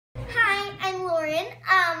open.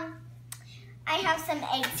 I have some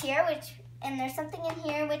eggs here, and there's something in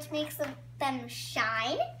here which makes them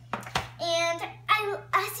shine. And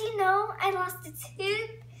as you know, I lost 3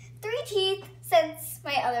 teeth since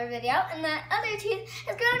my other video, and that other tooth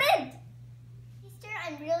has grown in. Easter,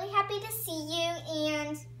 I'm really happy to see you,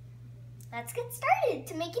 and let's get started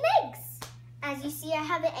to making eggs. As you see, I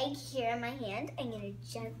have an egg here in my hand. I'm going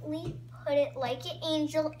to gently put it like an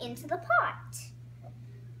angel into the pot.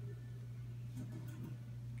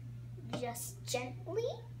 Just gently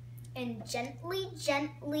and gently,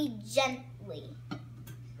 gently, gently.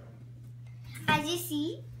 As you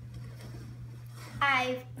see,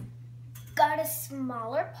 I've got a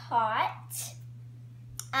smaller pot,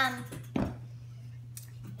 and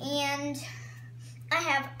I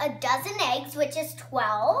have a dozen eggs, which is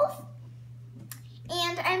 12,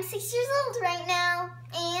 and I'm 6 years old right now,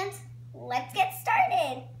 and let's get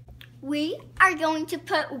started. We are going to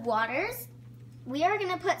put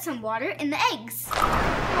some water in the eggs.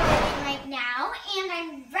 Boiling right now, and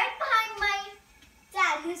I'm right behind my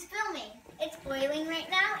dad who's filming. It's boiling right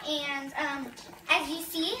now, and as you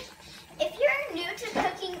see, if you're new to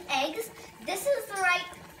cooking eggs, this is the right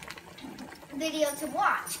video to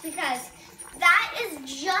watch, because that is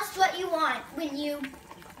just what you want when you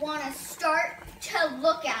want to start to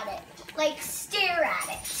look at it, like stare at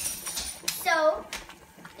it. So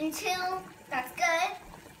until that's good,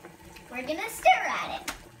 we're gonna stare at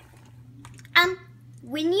it.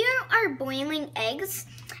 When you are boiling eggs,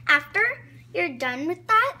 after you're done with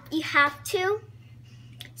that, you have to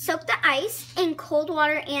soak the ice in cold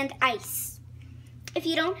water and ice. If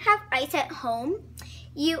you don't have ice at home,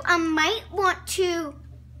 you might want to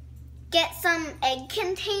get some egg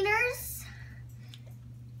containers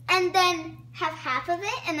and then have half of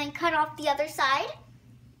it and then cut off the other side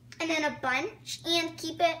and then a bunch and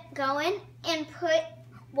keep it going and put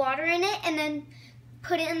water in it and then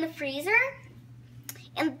put it in the freezer.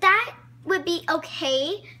 And that would be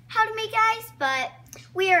okay how to make ice, but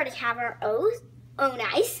we already have our own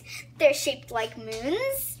ice. They're shaped like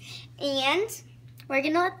moons, and we're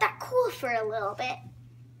gonna let that cool for a little bit.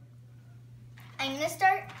 I'm gonna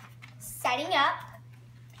start setting up,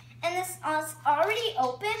 and this is already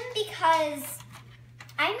open because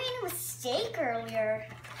I made a mistake earlier.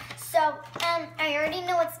 So I already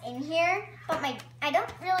know what's in here, but I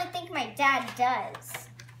don't really think my dad does.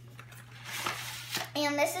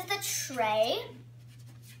 And this is the tray.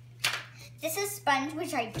 This is sponge,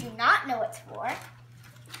 which I do not know what's for.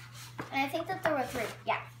 And I think that there were 3.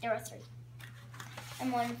 Yeah, there were 3.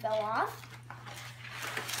 And one fell off.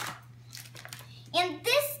 And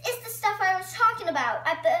this is the stuff I was talking about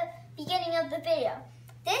at the beginning of the video.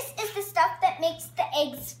 This is the stuff that makes the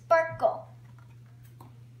eggs sparkle.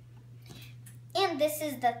 And this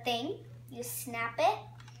is the thing. You snap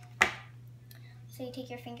it. So you take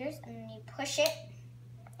your fingers and then you push it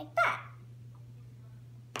like that.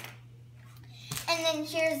 And then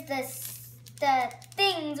here's the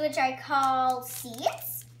things which I call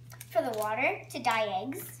seeds for the water to dye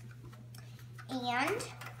eggs. And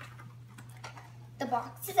the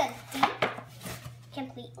box is empty,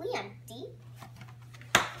 completely empty.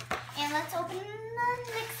 And let's open the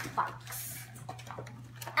next box.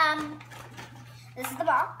 This is the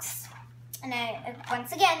box, and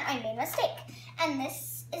once again I made a mistake. And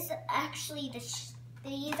this is actually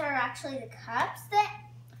these are actually the cups that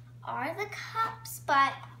are the cups,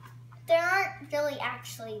 but they aren't really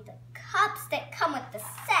actually the cups that come with the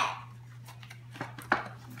set.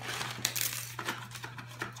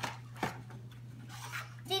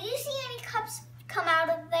 Did you see any cups come out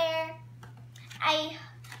of there?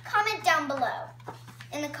 Comment down below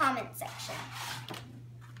in the comment section.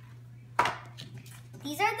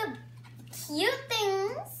 These are the cute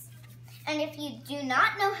things, and if you do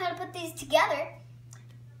not know how to put these together,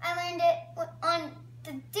 I learned it on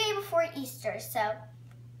the day before Easter, so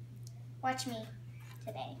watch me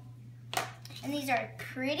today. And these are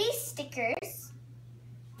pretty stickers,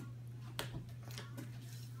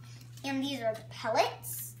 and these are the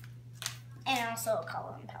pellets, and I also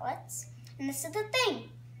call them pellets. And this is the thing,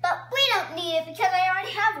 but we don't need it because I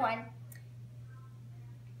already have one.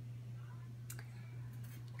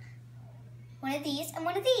 One of these and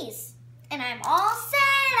one of these, and I'm all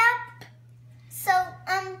set up. So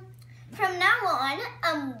from now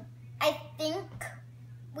on, I think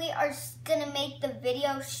we are gonna make the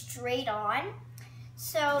video straight on.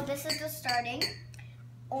 So this is the starting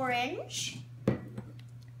orange,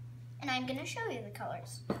 and I'm gonna show you the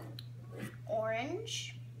colors.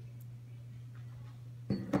 Orange,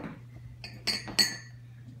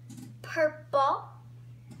 purple,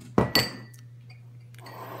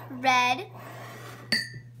 red,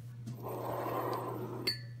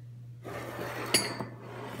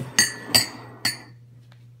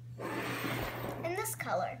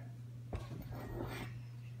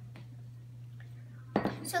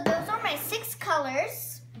 So those are my 6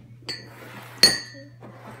 colors. 2,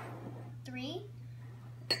 3,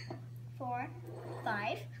 4,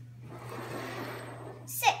 5,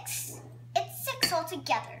 6. It's 6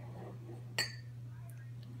 altogether.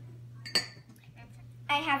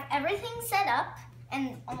 I have everything set up,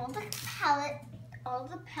 and all the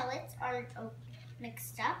pellets are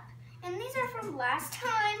mixed up. And these are from last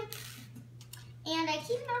time, and I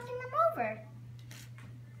keep knocking them over.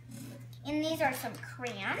 And these are some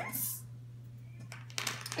crayons,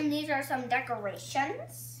 and these are some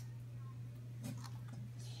decorations.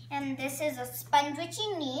 And this is a sponge which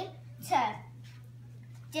you need to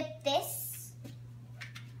dip this.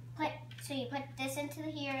 So you put this into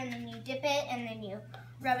here, and then you dip it, and then you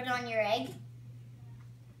rub it on your egg.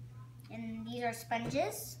 And these are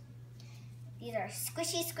sponges. These are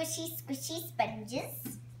squishy, squishy, squishy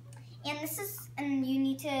sponges. And you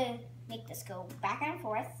need to make this go back and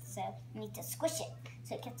forth. So you need to squish it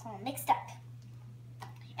so it gets all mixed up.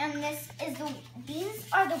 And these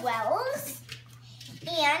are the wells.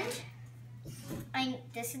 And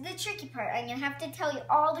this is the tricky part. I'm gonna have to tell you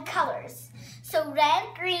all the colors. So red,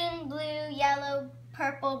 green, blue, yellow,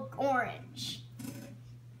 purple, orange.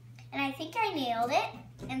 And I think I nailed it.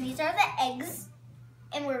 And these are the eggs.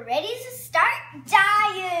 And we're ready to start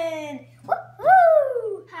dyeing.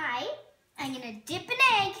 Woo-hoo! Hi, I'm gonna dip an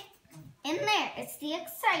egg in there. It's the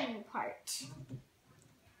exciting part.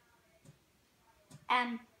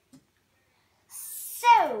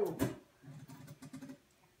 So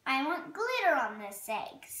I want glitter on this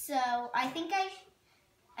egg. So I think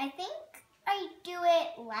I do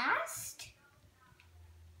it last.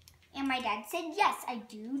 And my dad said, yes, I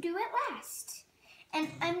do it last. And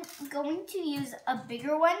I'm going to use a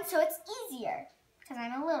bigger one so it's easier because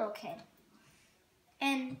I'm a little kid.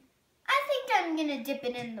 And I think I'm gonna dip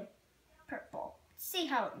it in the purple. See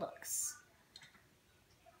how it looks.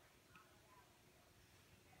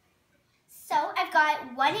 So I've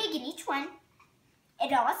got 1 egg in each one.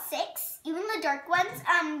 It all 6, even the dark ones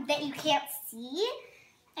that you can't see.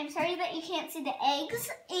 I'm sorry that you can't see the eggs,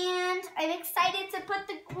 and I'm excited to put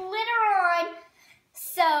the glitter on.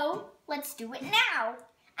 So let's do it now.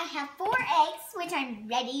 I have 4 eggs, which I'm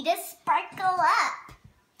ready to sparkle up.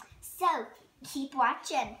 So keep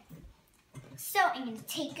watching. So I'm gonna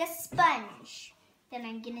take a sponge, then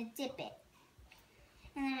I'm gonna dip it,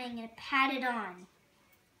 and then I'm gonna pat it on.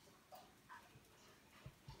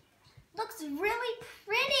 Looks really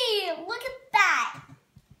pretty. Look at that.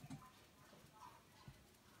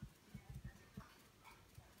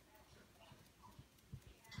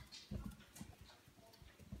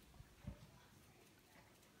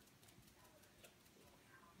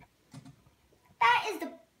 That is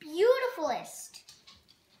the beautifulest.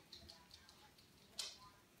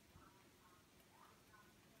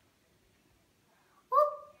 Oh,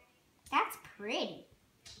 that's pretty.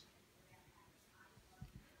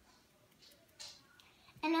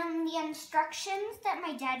 And on the instructions that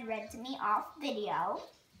my dad read to me off video,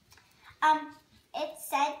 it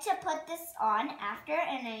said to put this on after,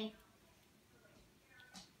 and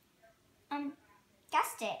I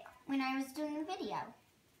guessed it when I was doing the video.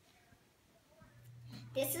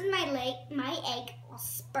 This is my egg all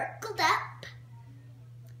sparkled up.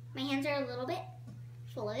 My hands are a little bit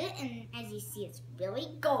full of it, and as you see, it's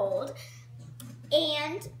really gold.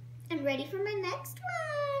 And I'm ready for my next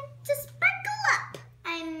one to sparkle up.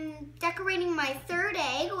 I'm decorating my 3rd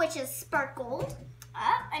egg, which is sparkled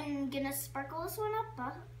up. I'm gonna sparkle this one up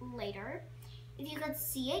later. If you could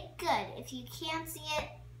see it, good. If you can't see it,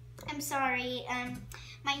 I'm sorry.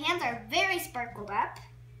 My hands are very sparkled up.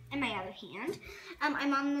 And my other hand.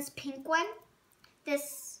 I'm on this pink one.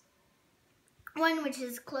 This one, which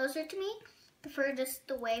is closer to me, the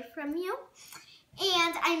furthest away from you.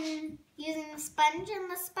 And I'm using the sponge,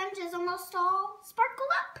 and the sponge is almost all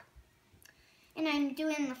sparkled up. And I'm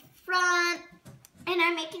doing the front, and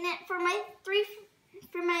I'm making it for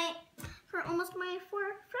almost my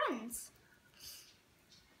 4 friends.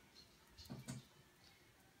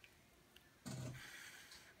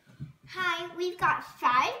 Hi, we've got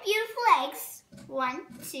 5 beautiful eggs. 1,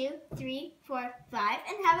 2, 3, 4, 5,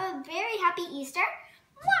 and have a very happy Easter.